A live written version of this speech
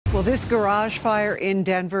Well, this garage fire in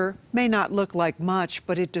Denver may not look like much,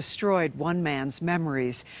 but it destroyed one man's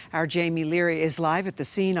memories. Our Jamie Leary is live at the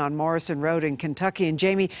scene on Morrison Road in Kentucky. And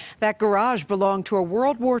Jamie, that garage belonged to a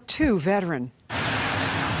World War II veteran.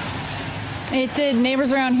 It did.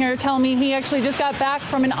 Neighbors around here tell me he actually just got back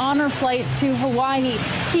from an honor flight to Hawaii.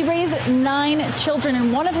 He raised 9 children,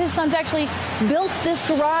 and one of his sons actually built this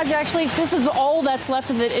garage. Actually, this is all that's left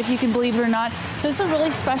of it, if you can believe it or not. So this is a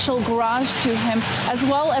really special garage to him, as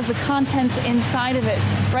well as the contents inside of it.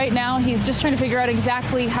 Right now, he's just trying to figure out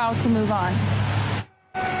exactly how to move on.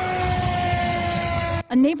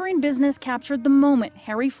 A neighboring business captured the moment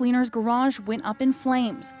Harry Fleener's garage went up in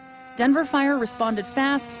flames. Denver Fire responded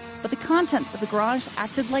fast, but the contents of the garage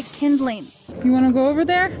acted like kindling. You want to go over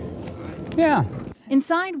there? Yeah.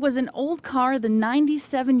 Inside was an old car the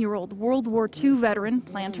 97-year-old World War II veteran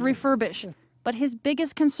planned to refurbish. But his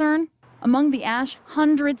biggest concern? Among the ash,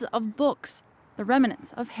 hundreds of books, the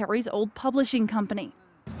remnants of Harry's old publishing company.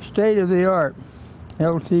 State of the art,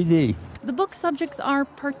 LTD. The book subjects are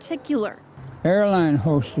particular. Airline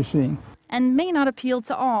hostessing. And may not appeal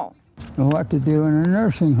to all. What to do in a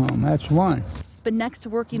nursing home, that's one. But next to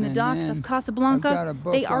working the docks of Casablanca,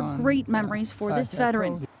 they are great memories for this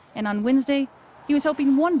veteran. And on Wednesday, he was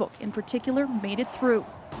hoping one book in particular made it through.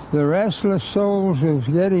 The Restless Souls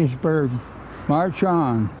of Gettysburg, March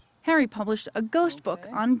On. Harry published a ghost book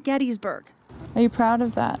on Gettysburg. Are you proud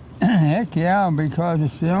of that? Heck yeah, because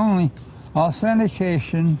it's the only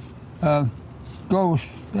authentication of ghosts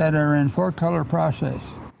that are in 4-color process.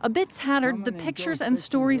 A bit tattered, the pictures and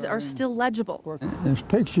stories are still legible. There's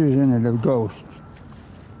pictures in it of ghosts.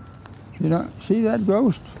 You don't see that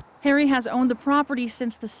ghost? Harry has owned the property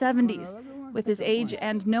since the 70s. With his age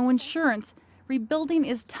and no insurance, rebuilding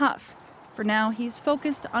is tough. For now, he's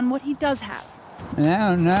focused on what he does have.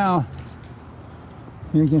 Now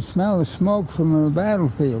you can smell the smoke from the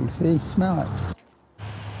battlefield. See, smell it.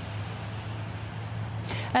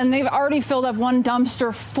 And they've already filled up one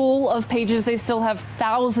dumpster full of pages. They still have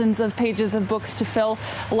thousands of pages of books to fill.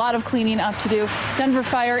 A lot of cleaning up to do. Denver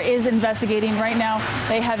Fire is investigating right now.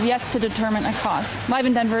 They have yet to determine a cause. Live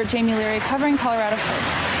in Denver, Jamie Leary covering Colorado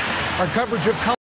First. Our coverage of